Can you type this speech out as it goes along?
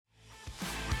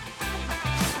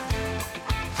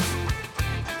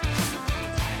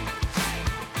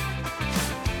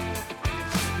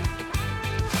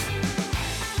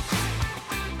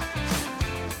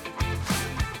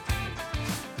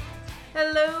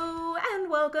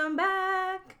welcome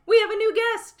back. We have a new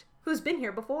guest who's been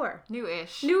here before.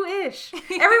 New-ish. New-ish.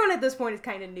 Everyone at this point is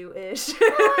kind of new-ish.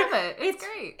 I love it. It's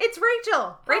great. It's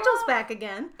Rachel. Rachel's back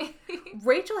again.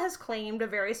 Rachel has claimed a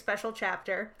very special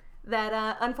chapter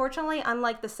that, unfortunately,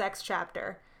 unlike the sex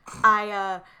chapter,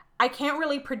 I can't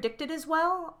really predict it as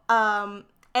well.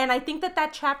 And I think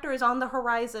that chapter is on the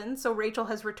horizon, so Rachel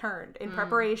has returned in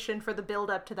preparation for the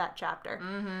build-up to that chapter.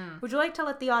 Mm-hmm. Would you like to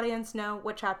let the audience know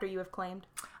what chapter you have claimed?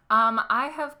 I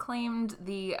have claimed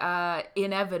the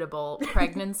inevitable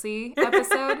pregnancy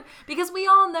episode, because we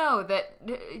all know that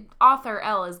author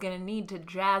Elle is going to need to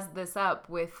jazz this up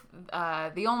with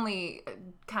the only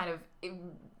kind of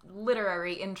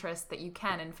literary interest that you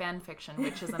can in fan fiction,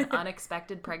 which is an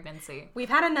unexpected pregnancy. We've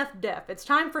had enough death. It's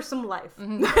time for some life.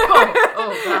 Mm-hmm.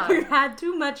 Oh God. We've had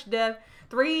too much death.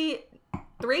 Three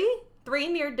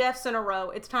near deaths in a row.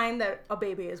 It's time that a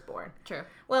baby is born. True.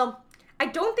 Well, I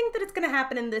don't think that it's going to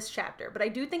happen in this chapter, but I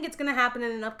do think it's going to happen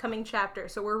in an upcoming chapter.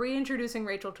 So we're reintroducing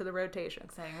Rachel to the rotation.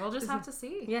 Exciting. We'll just have to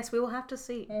see. Yes, we will have to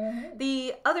see. Mm-hmm.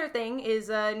 The other thing is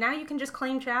now you can just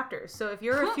claim chapters. So if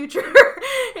you're a future,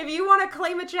 if you want to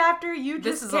claim a chapter, you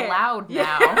just This is can. allowed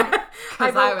now.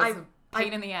 Because I was a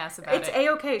pain in the ass about It's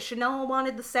A-okay. Chanel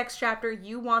wanted the sex chapter.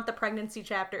 You want the pregnancy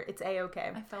chapter. It's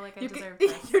A-okay. I felt like I deserved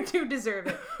this. You do deserve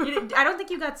it. I don't think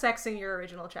you got sex in your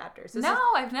original chapters. No,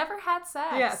 I've never had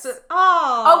sex. Yeah.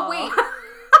 Oh, wait.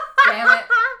 Damn it.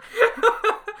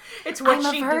 It's what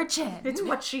I'm a virgin. It's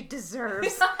what she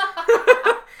deserves.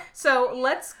 So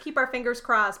let's keep our fingers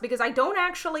crossed, because I don't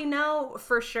actually know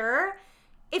for sure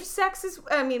if sex is,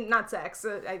 not sex.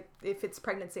 If it's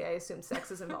pregnancy, I assume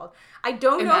sex is involved. I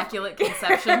don't know. Immaculate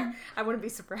conception. I wouldn't be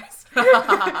surprised.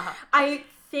 I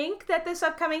think that this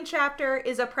upcoming chapter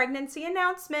is a pregnancy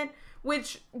announcement,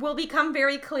 which will become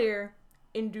very clear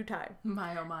in due time.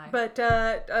 My oh my. But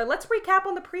let's recap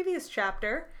on the previous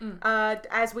chapter.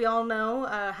 As we all know,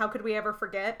 how could we ever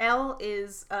forget? Elle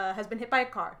has been hit by a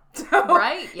car. So,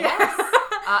 right, yes.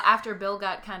 After Bill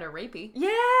got kind of rapey.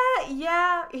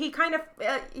 Yeah. He kind of,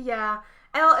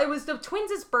 Elle, it was the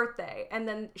twins' birthday, and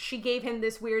then she gave him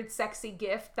this weird sexy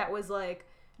gift that was like,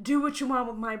 do what you want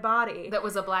with my body. That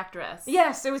was a black dress.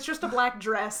 Yes, it was just a black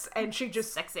dress, and she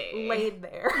just sexy laid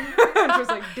there. And she was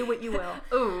like, do what you will.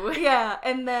 Ooh. Yeah,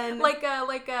 and then... Like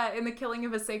in The Killing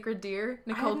of a Sacred Deer,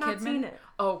 Nicole Kidman. I have not seen it.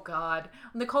 Oh, God.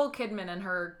 Nicole Kidman and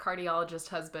her cardiologist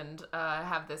husband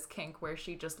have this kink where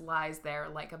she just lies there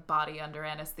like a body under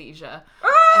anesthesia.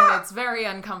 And it's very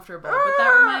uncomfortable, but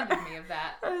that reminded me of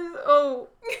that. Oh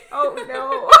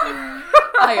no.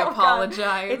 I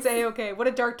apologize. God. It's A-okay. What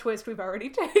a dark twist we've already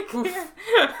taken.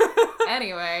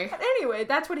 Anyway,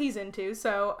 that's what he's into.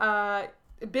 So,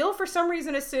 Bill, for some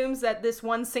reason, assumes that this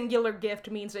one singular gift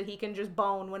means that he can just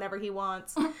bone whenever he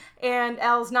wants. And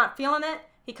Elle's not feeling it.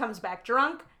 He comes back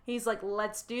drunk. He's like,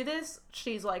 let's do this.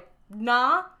 She's like,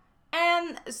 nah.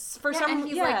 And and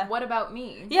he's like, what about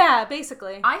me? Yeah,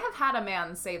 basically. I have had a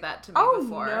man say that to me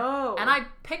before. No. And I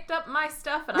picked up my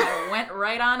stuff and I went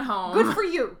right on home. Good for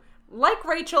you. Like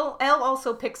Rachel, Elle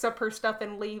also picks up her stuff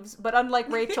and leaves. But unlike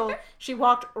Rachel, she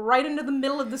walked right into the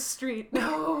middle of the street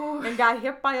and got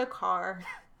hit by a car.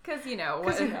 Because,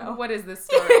 what is this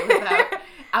story without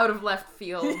out of left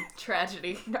field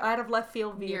tragedy? Out of left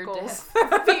field vehicles.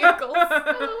 Vehicles.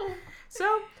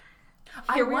 So...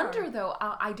 I wonder, though,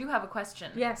 I do have a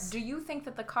question. Yes. Do you think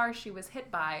that the car she was hit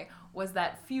by was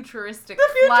that futuristic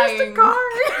flying car?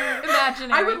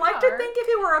 Imaginary I would like car. to think if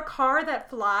it were a car that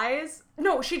flies.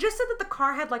 No, she just said that the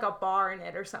car had like a bar in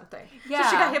it or something. Yeah.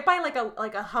 So she got hit by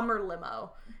like a Hummer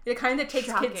limo. It kind of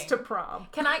takes kids to prom.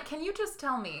 Can you just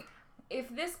tell me, if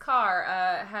this car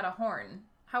had a horn,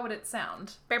 how would it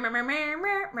sound? That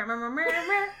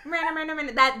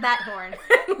horn.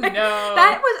 No.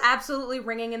 That was absolutely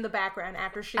ringing in the background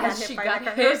after she got hit by that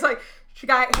car. It was like, she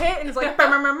got hit and it's like...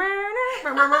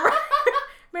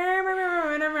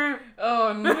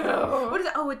 Oh, no. What is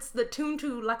it? Oh, it's the tune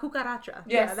to La Cucaracha.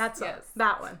 Yes, yeah, that's yes.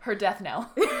 that one. Her death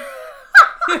knell.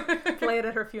 Play it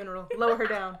at her funeral. Lower her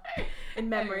down in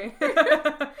memory.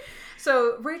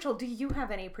 So, Rachel, do you have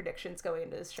any predictions going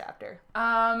into this chapter?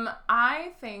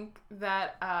 I think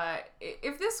that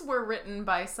if this were written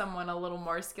by someone a little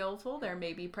more skillful, there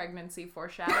may be pregnancy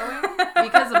foreshadowing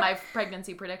because of my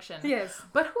pregnancy prediction. Yes.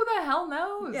 But who the hell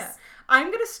knows? Yeah. I'm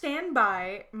going to stand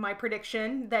by my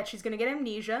prediction that she's going to get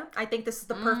amnesia. I think this is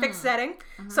the perfect setting.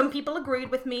 Mm-hmm. Some people agreed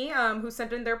with me who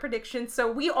sent in their predictions,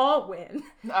 so we all win.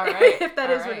 All right. If that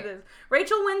is what it is.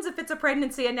 Rachel wins if it's a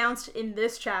pregnancy announced in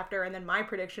this chapter, and then my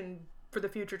prediction for the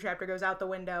future chapter goes out the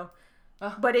window.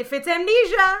 But if it's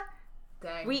amnesia,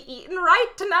 dang, we eatin'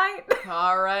 right tonight.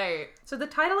 All right. So the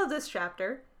title of this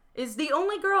chapter is The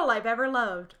Only Girl I've Ever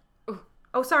Loved. Ooh.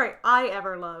 Oh, sorry. I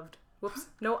ever loved. Whoops.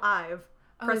 No, I've.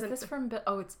 Oh, is this from Bill?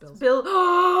 Oh, it's Bill's. Bill.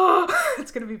 It's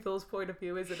going to be Bill's point of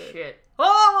view, isn't it? Shit.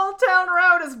 Oh, Old Town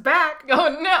Road is back. Oh,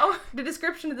 no. The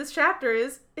description of this chapter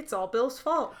is, it's all Bill's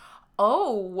fault.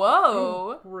 Oh,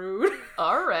 whoa. Rude.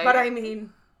 All right. But I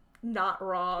mean, not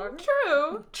wrong.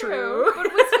 True.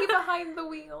 But was he behind the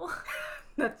wheel?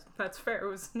 That's fair. It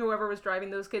was whoever was driving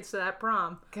those kids to that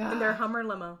prom God. in their Hummer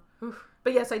limo. Oof.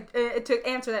 But yes, to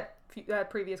answer that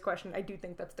previous question, I do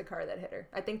think that's the car that hit her.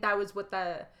 I think that was what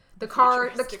the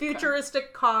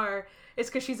futuristic car is,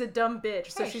 because she's a dumb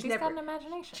bitch. So Hey, she's never got an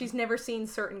imagination. she's never seen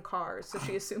certain cars, so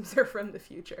she assumes they're from the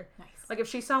future. Nice. Like if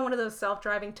she saw one of those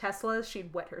self-driving Teslas,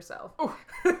 she'd wet herself. Oh.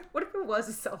 What if it was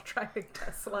a self-driving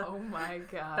Tesla? Oh my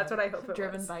God. That's what I hope it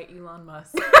Driven was. by Elon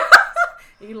Musk.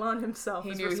 Elon himself He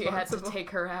is knew he had to responsible. take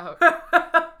her out.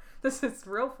 This is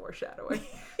real foreshadowing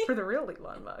for the real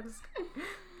Elon Musk.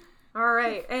 All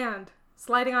right, and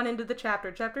sliding on into the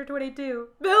chapter 22,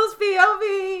 Bill's POV.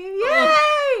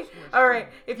 Yay! All right,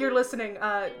 if you're listening,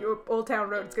 your Old Town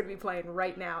Road is going to be playing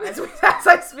right now as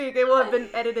I speak. It will have been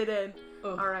edited in.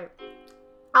 Ugh. All right.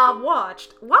 I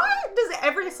watched. Why does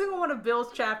every single one of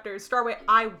Bill's chapters start with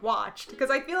 "I watched"?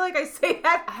 Because I feel like I say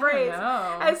that I don't phrase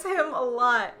know. as him a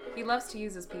lot. He loves to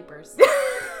use his peepers.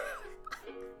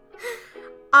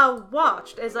 I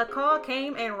watched as a car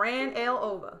came and ran Elle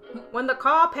over. When the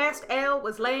car passed, Elle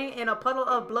was laying in a puddle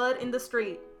of blood in the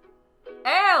street.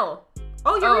 L.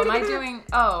 Oh, you're Oh, reading am I it? doing?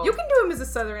 Oh. You can do him as a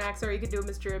Southern accent, or you can do him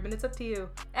as German. It's up to you.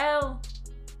 L.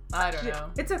 I don't know.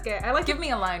 It's okay. I like Give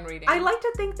me a line reading. I like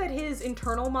to think that his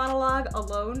internal monologue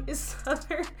alone is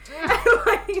Southern. And,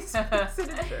 like, he speaks it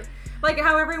in German. Like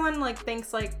how everyone like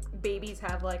thinks like babies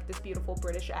have like this beautiful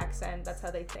British accent. That's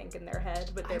how they think in their head,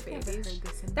 but they're I've never babies. heard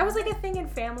this in That was my like a thing in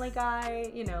Family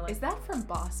Guy, you know. Like Is that from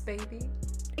Boss Baby?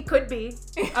 it could be.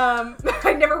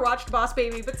 I never watched Boss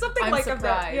Baby, but something I'm like surprised.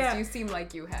 that. Yeah. You seem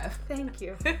like you have. Thank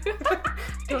you.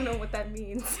 Don't know what that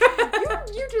means.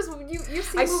 You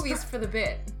see I movies for the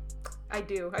bit. I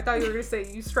do. I thought you were gonna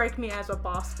say you strike me as a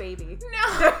boss baby.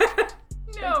 No.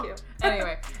 Thank you.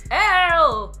 Anyway,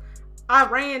 L. I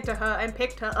ran to her and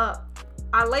picked her up.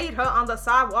 I laid her on the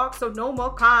sidewalk so no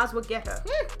more cars would get her.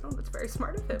 Oh, that's very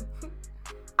smart of him.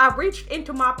 I reached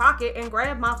into my pocket and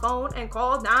grabbed my phone and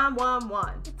called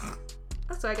 911. Oh,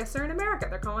 so I guess they're in America.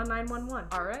 They're calling 911.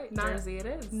 All right, Nine- Jersey it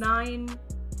is.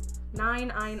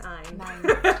 999.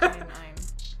 999.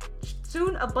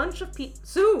 Soon a bunch of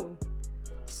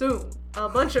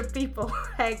people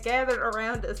had gathered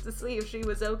around us to see if she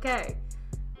was okay.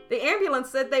 The ambulance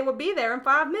said they would be there in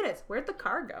 5 minutes. Where'd the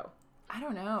car go? I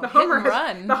don't know. The Hit and Hummer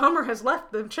run. The Hummer has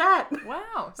left the chat. Wow,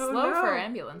 Oh, slow no. for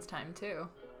ambulance time too.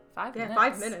 5 minutes. Yeah,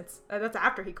 5 minutes. That's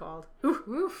after he called. Oof.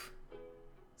 Oof.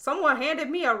 Someone handed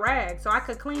me a rag so I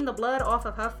could clean the blood off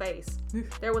of her face.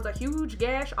 There was a huge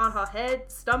gash on her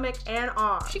head, stomach, and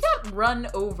arms. She got run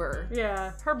over.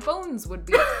 Yeah. Her bones would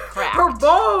be cracked. Her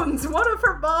bones! One of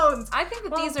her bones! I think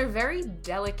that these are very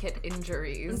delicate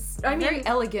injuries. I mean- very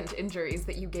elegant injuries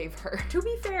that you gave her. To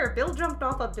be fair, Bill jumped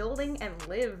off a building and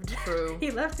lived. True.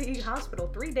 He left the hospital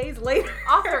 3 days later.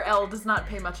 Author L does not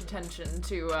pay much attention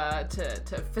to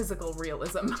physical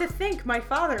realism. To think my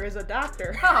father is a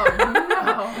doctor. Oh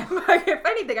no. Like, if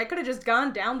anything, I could have just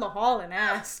gone down the hall and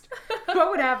asked,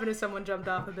 what would happen if someone jumped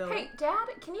off a building? Hey, Dad,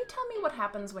 can you tell me what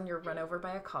happens when you're run over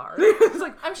by a car? It's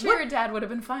like, I'm sure your dad would have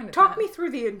been fine with talk that. me through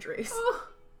the injuries. Oh.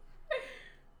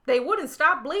 They wouldn't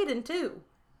stop bleeding, too.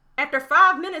 After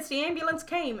 5 minutes, the ambulance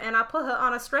came, and I put her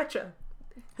on a stretcher.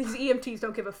 These EMTs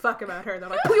don't give a fuck about her. They're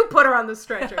like, you put her on the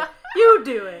stretcher. You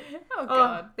do it. Oh,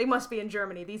 God. They must be in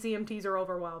Germany. These EMTs are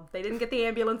overwhelmed. They didn't get the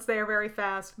ambulance there very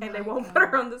fast, and they My won't God. put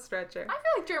her on the stretcher. I feel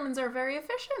like Germans are very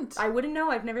efficient. I wouldn't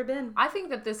know. I've never been. I think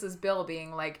that this is Bill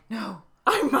being like, no,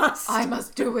 I must. I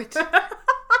must do it.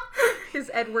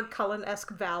 His Edward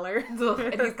Cullen-esque valor. Ugh,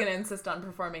 and he's going to insist on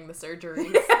performing the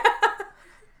surgeries.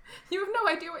 You have no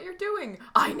idea what you're doing.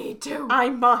 I need to. I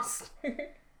must.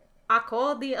 I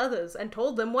called the others and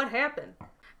told them what happened.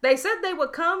 They said they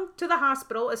would come to the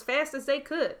hospital as fast as they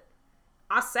could.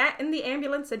 I sat in the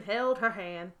ambulance and held her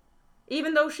hand.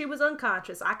 Even though she was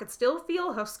unconscious, I could still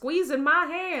feel her squeezing my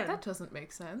hand. That doesn't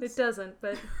make sense. It doesn't,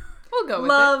 but We'll go with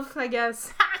love, I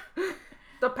guess.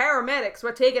 The paramedics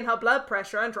were taking her blood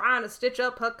pressure and trying to stitch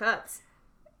up her cuts.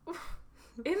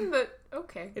 it.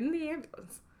 Okay. In the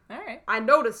ambulance. All right. I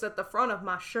noticed that the front of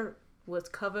my shirt was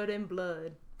covered in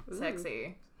blood. Ooh,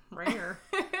 Sexy. rare.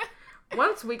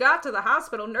 Once we got to the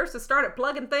hospital, nurses started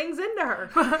plugging things into her.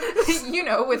 You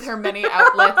know, with her many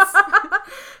outlets.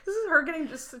 This is her getting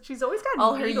she's always got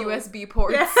All her needles. USB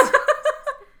ports. Yeah.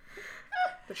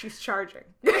 But she's charging.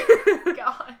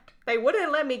 God. They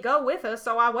wouldn't let me go with her,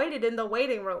 so I waited in the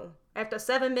waiting room. After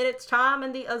 7 minutes, Tom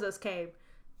and the others came.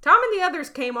 Tom and the others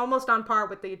came almost on par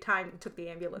with the time it took the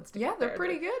ambulance to Yeah, get they're there.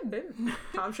 pretty good.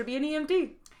 Tom should be an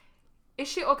EMT. Is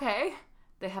she okay?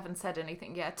 They haven't said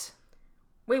anything yet.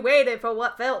 We waited for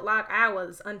what felt like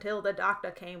hours until the doctor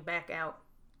came back out.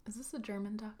 Is this a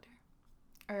German doctor?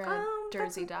 Or a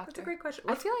Jersey doctor? That's a great question.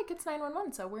 I feel like it's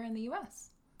 911, so we're in the U.S.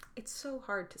 It's so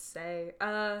hard to say.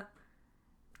 I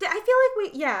feel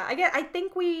like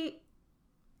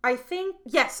I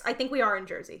think we are in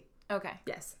Jersey. Okay.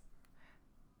 Yes.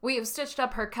 We have stitched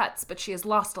up her cuts, but she has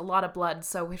lost a lot of blood,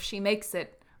 so if she makes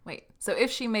it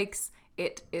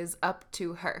is up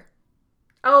to her.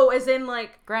 Oh, as in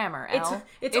like Grammar, Elle.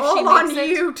 It's If all she on makes it-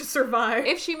 you to survive.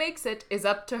 If she makes it, is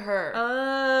up to her.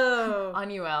 Oh. On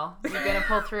you, Elle. You gonna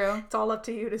pull through? It's all up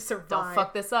to you to survive. Don't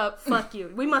fuck this up. Fuck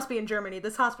you. We must be in Germany.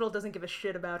 This hospital doesn't give a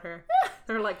shit about her.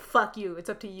 They're like, fuck you. It's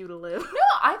up to you to live. No,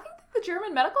 I think that the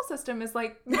German medical system is,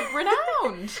 like,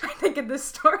 renowned. I think in this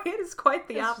story it is quite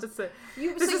the opposite.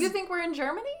 You think we're in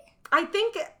Germany? I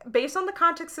think, based on the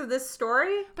context of this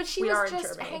story, But she we are was in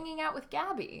just Germany. hanging out with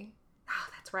Gabby. Oh,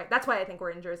 that's right. That's why I think we're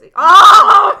in Jersey.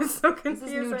 Oh, it's so This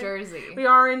confusing. is New Jersey. We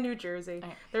are in New Jersey.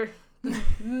 Right.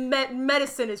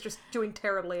 Medicine is just doing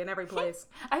terribly in every place.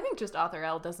 I think just author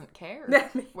Elle doesn't care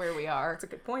where we are. That's a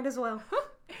good point as well.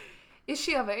 Is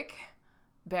she awake?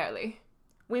 Barely.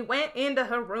 We went into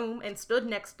her room and stood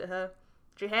next to her.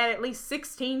 She had at least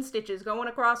 16 stitches going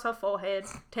across her forehead,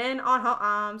 10 on her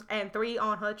arms, and 3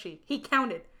 on her cheek. He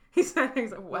counted. He's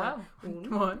like, Wow.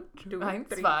 1, 2, 3,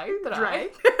 3.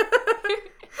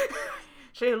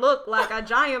 She looked like a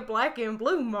giant black and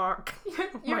blue mark.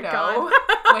 You know, God.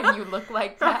 when you look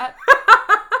like that.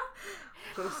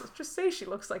 Just say she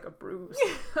looks like a bruise.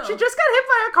 She just got hit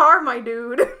by a car, my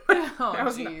dude. Oh,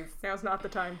 jeez. Now's not the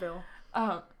time, Bill.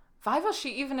 Why was she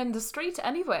even in the street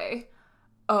anyway?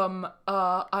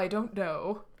 I don't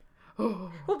know.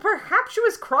 Oh. Well, perhaps she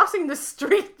was crossing the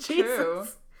street, Jesus. True.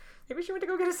 Maybe she went to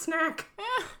go get a snack.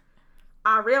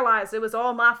 I realized it was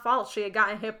all my fault she had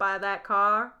gotten hit by that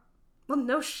car. Well,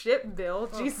 no shit, Bill.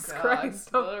 Jesus God.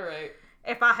 Christ. All right.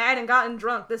 If I hadn't gotten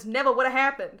drunk, this never would have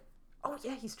happened. Oh,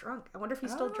 yeah, he's drunk. I wonder if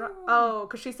he's still drunk. Oh,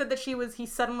 because she said that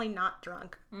he's suddenly not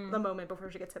drunk the moment before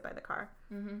she gets hit by the car.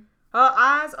 Mm-hmm. Her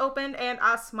eyes opened and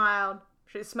I smiled.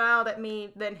 She smiled at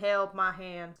me, then held my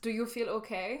hand. Do you feel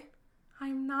okay?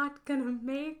 I'm not gonna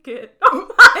make it. Oh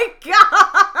my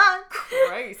God!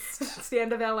 Christ. It's the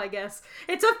end of Elle, I guess.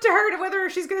 It's up to her to whether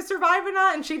she's gonna survive or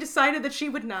not, and she decided that she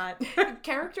would not.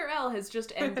 Character Elle has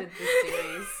just ended this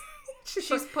series.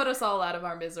 She's put us all out of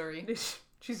our misery.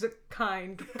 She's a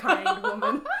kind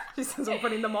woman. She says, I'm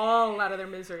putting them all out of their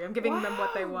misery. I'm giving them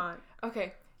what they want.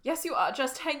 Okay. Yes, you are.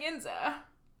 Just hang in there.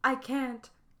 I can't.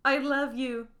 I love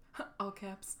you. All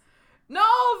caps. No,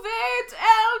 wait,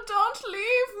 Elle, don't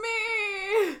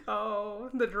leave me. Oh,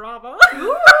 the drama.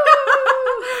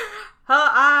 Her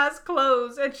eyes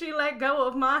closed and she let go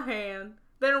of my hand.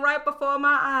 Then right before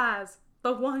my eyes,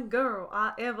 the one girl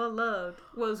I ever loved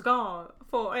was gone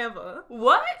forever.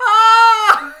 What?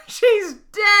 Oh, she's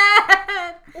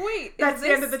dead. Wait, That's the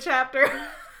end of the chapter.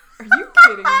 Are you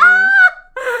kidding me?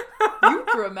 You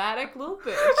dramatic little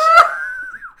bitch.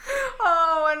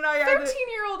 Oh, and I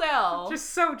 13-year-old Elle.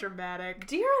 just so dramatic.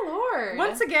 Dear Lord.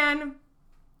 Once again,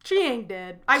 she ain't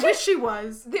dead. I wish she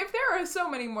was. If there are so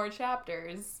many more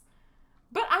chapters.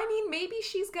 But I mean, maybe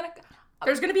she's gonna...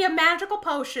 There's gonna be a magical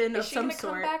potion of Is she some gonna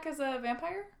sort. come back as a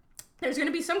vampire? There's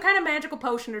gonna be some kind of magical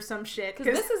potion or some shit.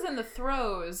 Because this is in the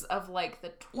throes of, like, the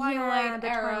Twilight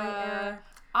era.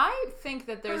 I think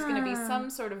that there's going to be some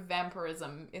sort of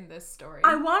vampirism in this story.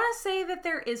 I want to say that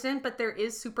there isn't, but there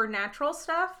is supernatural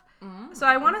stuff. So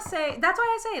I want to say, that's why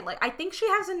I say, like, I think she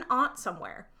has an aunt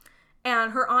somewhere.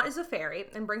 And her aunt is a fairy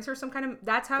and brings her some kind of,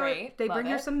 that's how Great, they love bring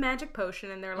her it. some magic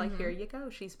potion and they're like, here you go,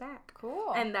 she's back.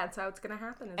 Cool. And that's how it's going to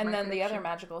happen. And then the other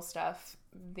magical stuff,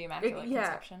 the Immaculate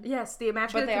Conception. Yes, the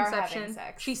Immaculate But they are Conception. having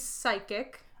sex. She's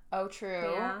psychic. Oh,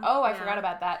 true. Yeah, Oh, I yeah. forgot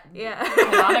about that Yeah.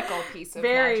 canonical piece of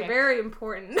Very, magic. very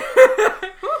important.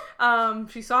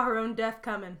 She saw her own death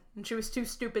coming, and she was too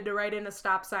stupid to write in a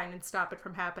stop sign and stop it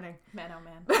from happening. Man, oh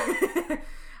man.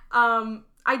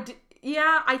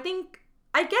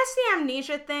 I guess the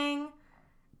amnesia thing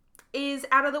is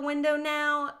out of the window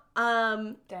now.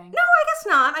 Dang. No, I guess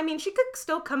not. I mean, she could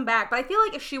still come back, but I feel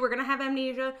like if she were gonna have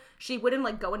amnesia, she wouldn't,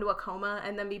 like, go into a coma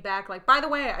and then be back, like, by the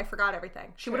way, I forgot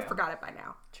everything. She would have True. forgot it by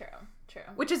now. True.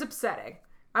 Which is upsetting.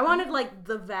 I wanted, like,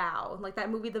 The Vow. Like, that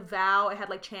movie, The Vow. It had,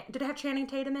 like, did it have Channing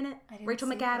Tatum in it? I didn't Rachel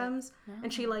see McAdams. No.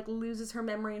 And she, like, loses her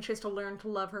memory and she has to learn to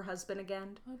love her husband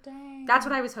again. Oh, dang. That's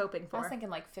what I was hoping I for. was thinking,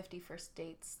 like, 50 First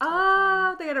Dates.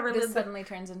 Oh, they gotta This relive suddenly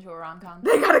turns into a rom-com.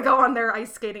 They gotta go on their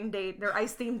ice skating date, their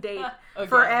ice-themed date, Again.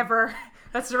 forever.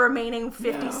 That's the remaining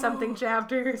 50-something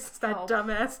chapters. It's that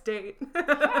dumbass date.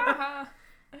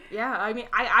 Yeah, I mean,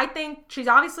 I think she's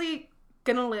obviously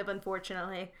gonna live,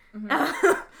 unfortunately.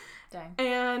 Dang.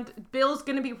 And Bill's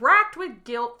gonna be racked with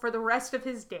guilt for the rest of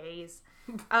his days.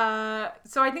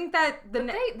 So I think that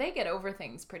They get over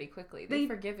things pretty quickly. They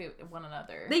forgive one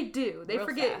another. They do. They real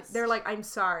forget. fast. They're like, I'm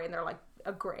sorry, and they're like,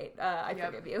 oh, great. I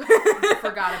forgive you.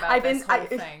 Forgot about this whole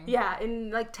thing. Yeah,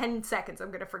 in like 10 seconds, I'm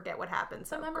gonna forget what happened.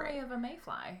 So The memory great. of a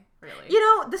mayfly, really. You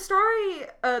know, the story,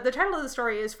 the title of the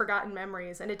story is Forgotten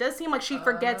Memories, and it does seem like she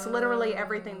forgets literally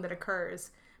everything that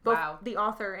occurs. Both the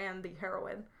author and the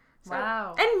heroine. So,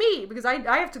 Wow. And me, because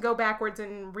I have to go backwards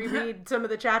and reread some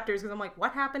of the chapters because I'm like,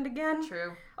 what happened again?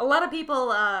 True. A lot of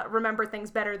people remember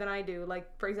things better than I do. Like,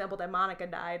 for example, that Monica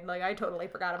died. Like, I totally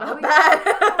forgot about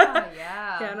that.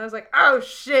 Yeah. Yeah, and I was like, oh,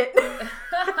 shit.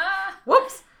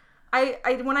 Whoops.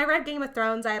 When I read Game of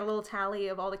Thrones, I had a little tally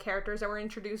of all the characters that were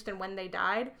introduced and when they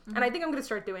died. And I think I'm going to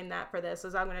start doing that for this,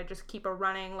 is I'm going to just keep a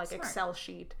running, like, Excel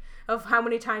sheet of how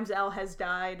many times Elle has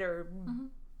died or...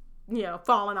 you know,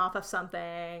 fallen off of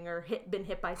something or been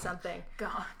hit by something.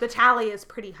 God. The tally is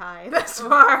pretty high thus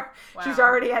far. Wow. She's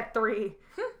already at 3.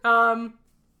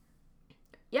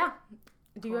 Yeah.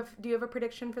 Do you have a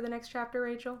prediction for the next chapter,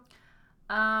 Rachel?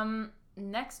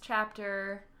 Next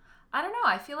chapter, I don't know.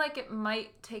 I feel like it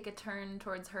might take a turn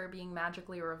towards her being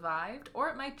magically revived, or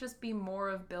it might just be more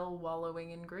of Bill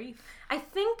wallowing in grief. I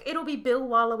think it'll be Bill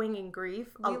wallowing in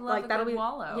grief. We love a good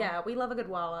wallow. Yeah, we love a good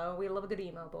wallow. We love a good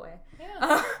emo boy.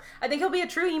 Yeah. I think he'll be a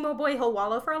true emo boy. He'll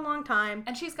wallow for a long time.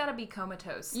 And she's got to be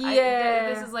comatose.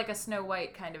 Yeah. This is like a Snow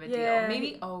White kind of a Yeah.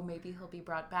 deal. Maybe he'll be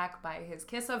brought back by his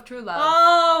kiss of true love.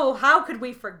 Oh, how could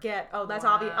we forget? Oh, that's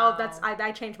obvious. Oh, Wow.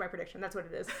 I changed my prediction. That's what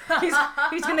it is.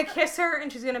 He's gonna kiss her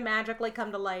and she's gonna magically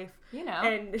come to life. You know.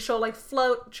 And she'll like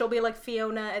float. She'll be like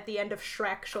Fiona at the end of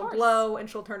Shrek. She'll glow and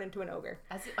she'll turn into an ogre.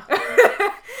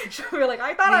 She'll be like,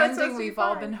 I thought the I was ending supposed to be we've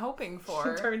all fine. been hoping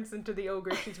for. She turns into the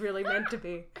ogre she's really meant to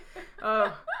be.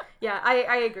 Oh, yeah,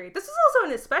 I agree. This is also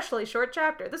an especially short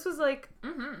chapter. This was like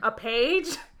a page.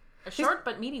 A short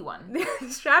but meaty one.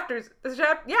 These chapters,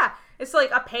 yeah, it's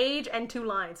like a page and 2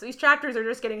 lines. So these chapters are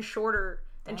just getting shorter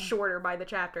and shorter by the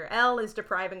chapter. Elle is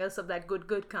depriving us of that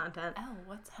good content. Elle,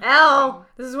 what's happening? Elle!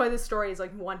 This is why this story is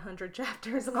like 100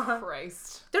 chapters long.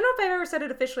 Christ. Don't know if I've ever said it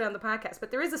officially on the podcast,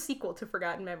 but there is a sequel to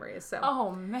Forgotten Memories, so.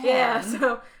 Oh, man. Yeah,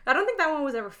 so I don't think that one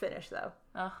was ever finished, though.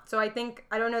 Oh. So I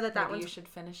don't know that Maybe one's... you should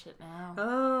finish it now.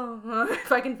 Oh,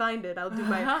 if I can find it, I'll do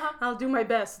my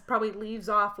best. It probably leaves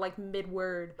off like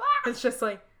mid-word. It's just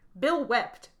like, Bill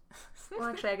wept. Well,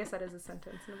 actually, I guess that is a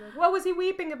sentence. Like, what was he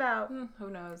weeping about? Who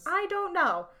knows? I don't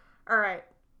know. All right.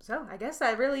 So I guess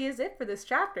that really is it for this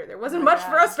chapter. There wasn't much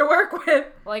for us to work with.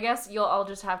 Well, I guess you'll all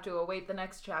just have to await the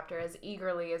next chapter as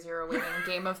eagerly as you're awaiting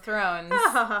Game of Thrones.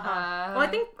 Well, I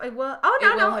think it will. Oh,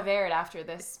 It will have aired after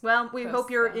this. Well, we hope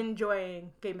you're so.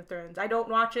 enjoying Game of Thrones. I don't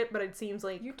watch it, but it seems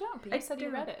like You don't, but you said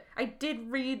you read it. I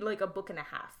did read like a book and a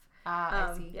half.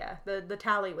 I see. Yeah, the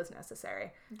tally was necessary.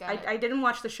 Got it. I didn't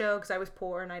watch the show because I was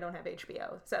poor and I don't have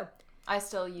HBO. So I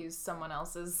still use someone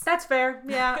else's. that's fair.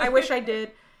 Yeah, I wish I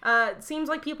did. It seems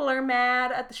like people are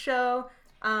mad at the show.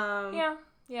 Yeah.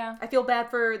 I feel bad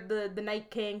for the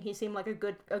Night King. He seemed like a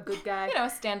good guy. You know,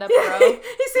 stand up he bro. seemed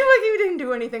like he didn't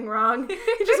do anything wrong.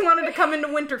 He just wanted to come into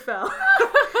Winterfell,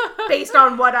 based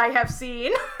on what I have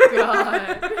seen.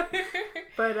 God.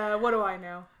 But what do I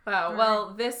know? Wow.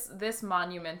 Well, this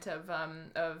monument of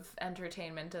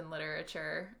entertainment and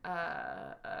literature,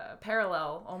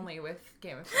 parallel only with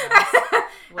Game of Thrones.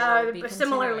 Will be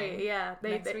Similarly, continuing yeah,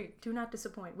 next they week. do not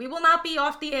disappoint. We will not be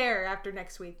off the air after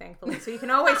next week, thankfully. So you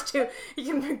can always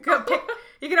you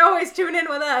can always tune in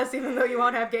with us, even though you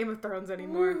won't have Game of Thrones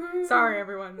anymore. Woo-hoo. Sorry,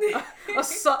 everyone.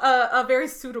 A very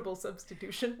suitable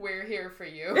substitution. We're here for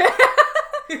you.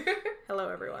 Hello,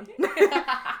 everyone.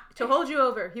 To hold you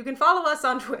over, you can follow us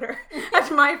on Twitter at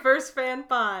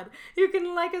MyFirstFanPod. You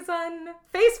can like us on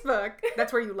Facebook.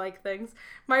 That's where you like things.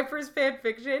 My First Fan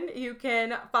Fiction. You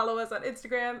can follow us on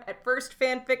Instagram at First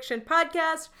Fan Fiction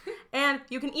Podcast. And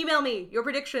you can email me your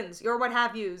predictions, your what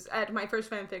have yous at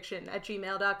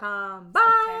myfirstfanfiction@gmail.com.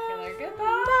 Bye. Spectacular.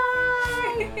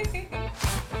 Goodbye. Bye.